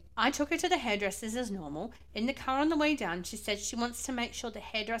envy. I took her to the hairdressers as normal. In the car on the way down, she said she wants to make sure the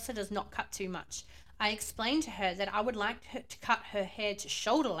hairdresser does not cut too much. I explained to her that I would like her to cut her hair to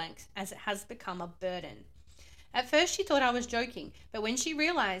shoulder length as it has become a burden. At first she thought I was joking, but when she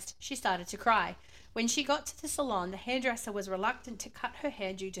realized, she started to cry. When she got to the salon, the hairdresser was reluctant to cut her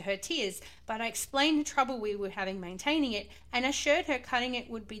hair due to her tears, but I explained the trouble we were having maintaining it and assured her cutting it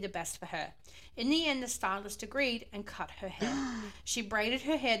would be the best for her. In the end, the stylist agreed and cut her hair. She braided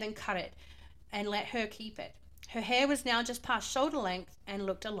her hair, then cut it and let her keep it. Her hair was now just past shoulder length and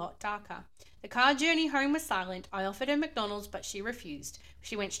looked a lot darker. The car journey home was silent. I offered her McDonald's, but she refused.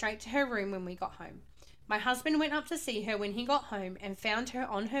 She went straight to her room when we got home. My husband went up to see her when he got home and found her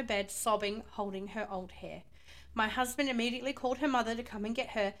on her bed sobbing, holding her old hair. My husband immediately called her mother to come and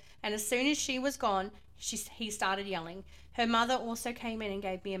get her, and as soon as she was gone, he started yelling. Her mother also came in and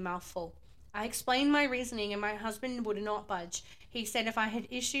gave me a mouthful. I explained my reasoning and my husband would not budge. He said if I had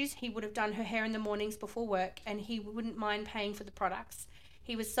issues, he would have done her hair in the mornings before work and he wouldn't mind paying for the products.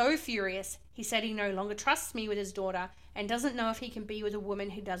 He was so furious. He said he no longer trusts me with his daughter and doesn't know if he can be with a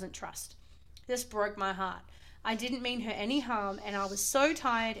woman he doesn't trust. This broke my heart. I didn't mean her any harm and I was so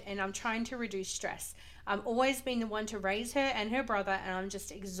tired and I'm trying to reduce stress. I've always been the one to raise her and her brother and I'm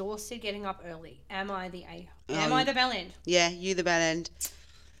just exhausted getting up early. Am I the BellEnd? Yeah, you the BellEnd.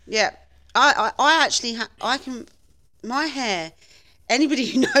 Yeah. I actually my hair, anybody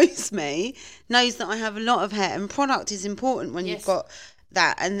who knows me knows that I have a lot of hair and product is important when you've got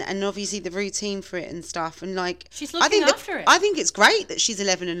that and obviously the routine for it and stuff and like she's looking after it. I think it's great that she's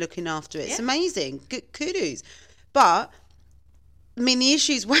 11 and looking after it. It's amazing. Good kudos. But I mean the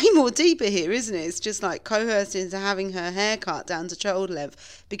issue's way more deeper here, isn't it? It's just like coerced into having her hair cut down to shoulder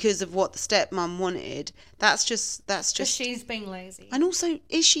length because of what the stepmom wanted. That's just she's being lazy. And also,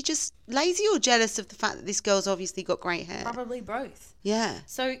 is she just lazy or jealous of the fact that this girl's obviously got great hair? Probably both. Yeah.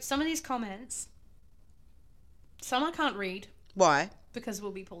 So some of these comments, some I can't read. Why? Because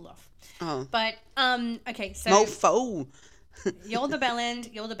we'll be pulled off. Oh. But, okay, so... Mofo. You're the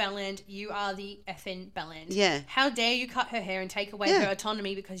BellEnd, you are the effing BellEnd. Yeah. How dare you cut her hair and take away her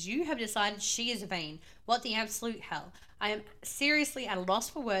autonomy because you have decided she is vain. What the absolute hell. I am seriously at a loss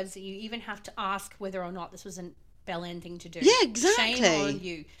for words that you even have to ask whether or not this was a BellEnd thing to do. Yeah, exactly. Shame on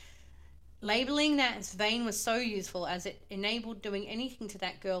you. Labeling that as vain was so useful as it enabled doing anything to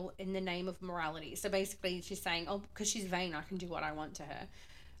that girl in the name of morality. So basically she's saying, oh, because she's vain, I can do what I want to her.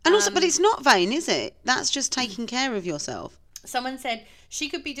 And also, but it's not vain, is it? That's just taking care of yourself. Someone said, she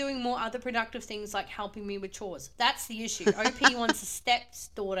could be doing more other productive things like helping me with chores. That's the issue. OP wants a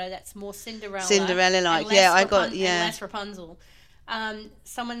stepdaughter that's more Cinderella-like. And less Rapunzel.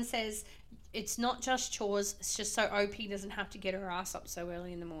 Someone says, it's not just chores, it's just so OP doesn't have to get her ass up so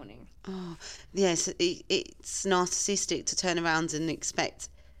early in the morning. Oh, yes, it's narcissistic to turn around and expect,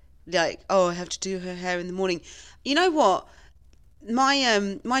 like, oh, I have to do her hair in the morning. You know what?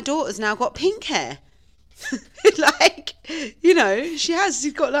 My daughter's now got pink hair. Like, you know,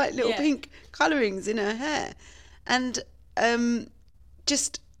 she's got like little pink colourings in her hair. And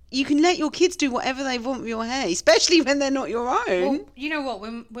just... You can let your kids do whatever they want with your hair, especially when they're not your own. Well, you know what?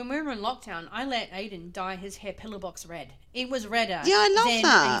 When we were in lockdown, I let Aiden dye his hair pillow box red. It was redder. Yeah, I love than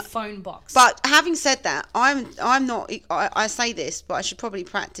that. a phone box. But having said that, I'm not. I say this, but I should probably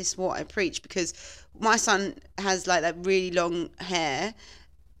practice what I preach because my son has like that really long hair,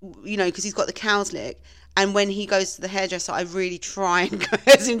 you know, because he's got the cow's lick. And when he goes to the hairdresser, I really try and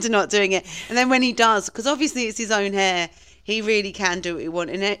coerce him to not doing it. And then when he does, because obviously it's his own hair. He really can do what he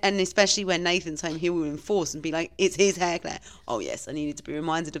wants, and especially when Nathan's home, he will enforce and be like, "It's his hair, Claire." Oh yes, I needed to be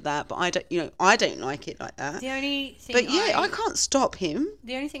reminded of that, but I don't like it like that. The only thing, I can't stop him.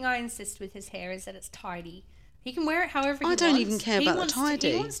 The only thing I insist with his hair is that it's tidy. He can wear it however he wants. I don't even care about the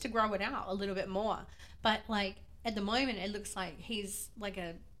tidy. He wants to grow it out a little bit more, but like at the moment, it looks like he's like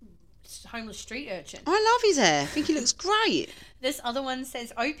a homeless street urchin. I love his hair. I think he looks great. This other one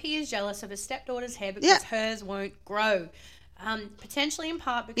says OP is jealous of his stepdaughter's hair because hers won't grow. Potentially in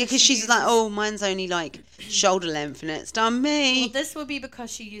part because because she she's like, uses- oh, mine's only like shoulder length and it's done me. Well, this will be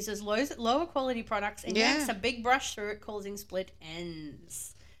because she uses lower quality products and yanks a big brush through it, causing split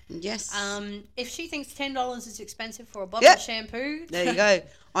ends. Yes. If she thinks $10 is expensive for a bottle of shampoo, there you go.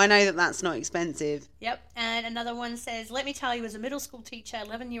 I know that that's not expensive. Yep. And another one says, let me tell you, as a middle school teacher,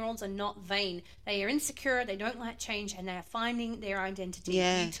 11-year-olds are not vain. They are insecure, they don't like change, and they are finding their identity.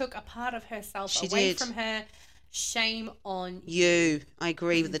 Yeah. You took a part of herself She away did. from her. Shame on You. I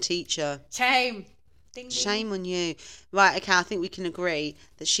agree with the teacher. Shame. Ding, ding. Shame on you. Right, okay, I think we can agree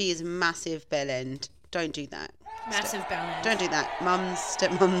that she is a massive BellEnd. Don't do that. Massive balance. Don't do that. Mums,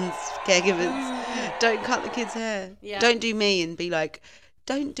 stepmoms, caregivers. Don't cut the kids' hair. Yeah. Don't do me and be like,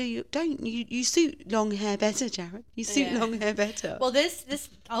 you suit long hair better, Jared. You suit long hair better. Well, this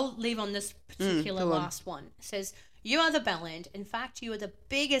I'll leave on this particular go on. last one. It says, you are the BellEnd. In fact, you are the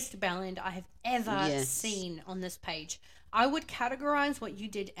biggest BellEnd I have ever seen on this page. I would categorize what you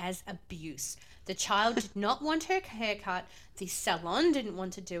did as abuse. The child did not want her haircut. The salon didn't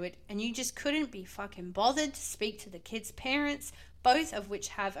want to do it. And you just couldn't be fucking bothered to speak to the kid's parents, both of which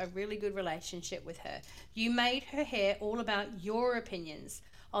have a really good relationship with her. You made her hair all about your opinions.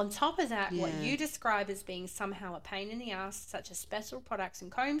 On top of that, what you describe as being somehow a pain in the ass, such as special products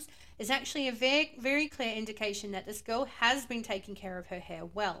and combs, is actually a very, very clear indication that this girl has been taking care of her hair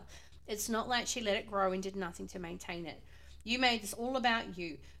well. It's not like she let it grow and did nothing to maintain it. You made this all about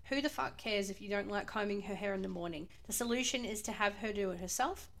you. Who the fuck cares if you don't like combing her hair in the morning? The solution is to have her do it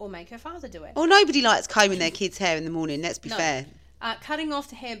herself or make her father do it. Well, nobody likes combing their kids' hair in the morning, let's be fair. Cutting off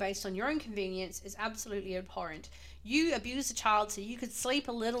the hair based on your own convenience is absolutely abhorrent. You abused a child so you could sleep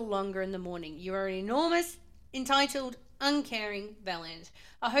a little longer in the morning. You are an enormous, entitled, uncaring BellEnd.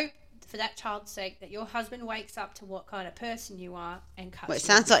 I hope, for that child's sake, that your husband wakes up to what kind of person you are and cuts Well, it you.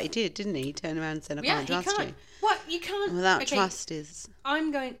 sounds like he did, didn't he? He turned around and said, I can't he trust can't. you. What? You can't. Without okay, trust is...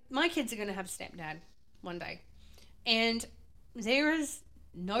 my kids are going to have stepdad one day. And there is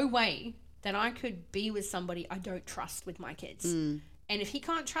no way that I could be with somebody I don't trust with my kids. And if he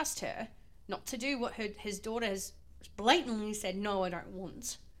can't trust her not to do what his daughter has blatantly said, no, I don't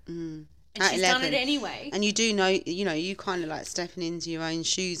want. And At she's 11. done it anyway. And you do know, you kind of like stepping into your own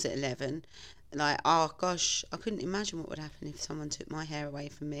shoes at 11. Like, oh gosh, I couldn't imagine what would happen if someone took my hair away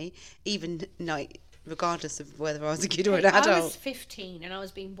from me, even like regardless of whether I was a kid or an adult. I was 15 and I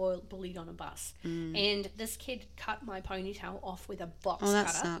was being bullied on a bus. And this kid cut my ponytail off with a box cutter. Oh, that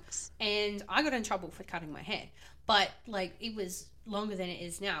sucks. And I got in trouble for cutting my hair. But, like, it was longer than it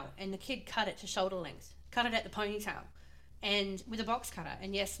is now. And the kid cut it to shoulder length. Cut it at the ponytail. And with a box cutter.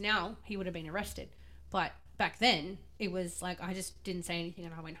 And yes, now he would have been arrested. But back then, it was like I just didn't say anything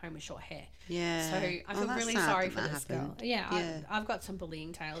and I went home with short hair. Yeah. So I feel really sad sorry that for that this happened. girl. Yeah. I've got some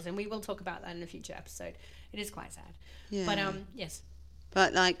bullying tales and we will talk about that in a future episode. It is quite sad. Yeah. But yes.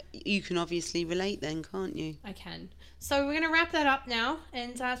 But like you can obviously relate then, can't you? I can. So we're going to wrap that up now.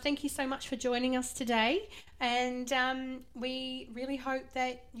 And thank you so much for joining us today. And we really hope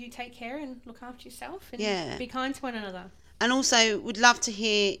that you take care and look after yourself and be kind to one another. And also, would love to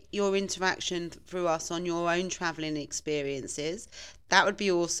hear your interaction through us on your own travelling experiences. That would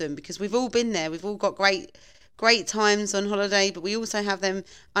be awesome because we've all been there. We've all got great times on holiday, but we also have them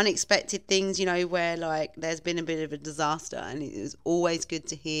unexpected things, where like there's been a bit of a disaster, and it was always good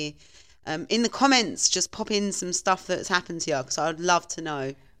to hear. In the comments, just pop in some stuff that's happened to you because I'd love to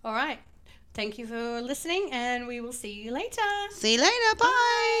know. All right. Thank you for listening, and we will see you later. See you later.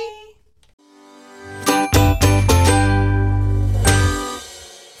 Bye.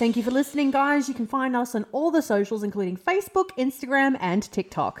 Thank you for listening, guys. You can find us on all the socials, including Facebook, Instagram, and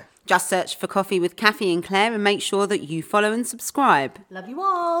TikTok. Just search for Coffee with Cathy and Claire and make sure that you follow and subscribe. Love you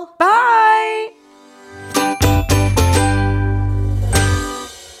all. Bye.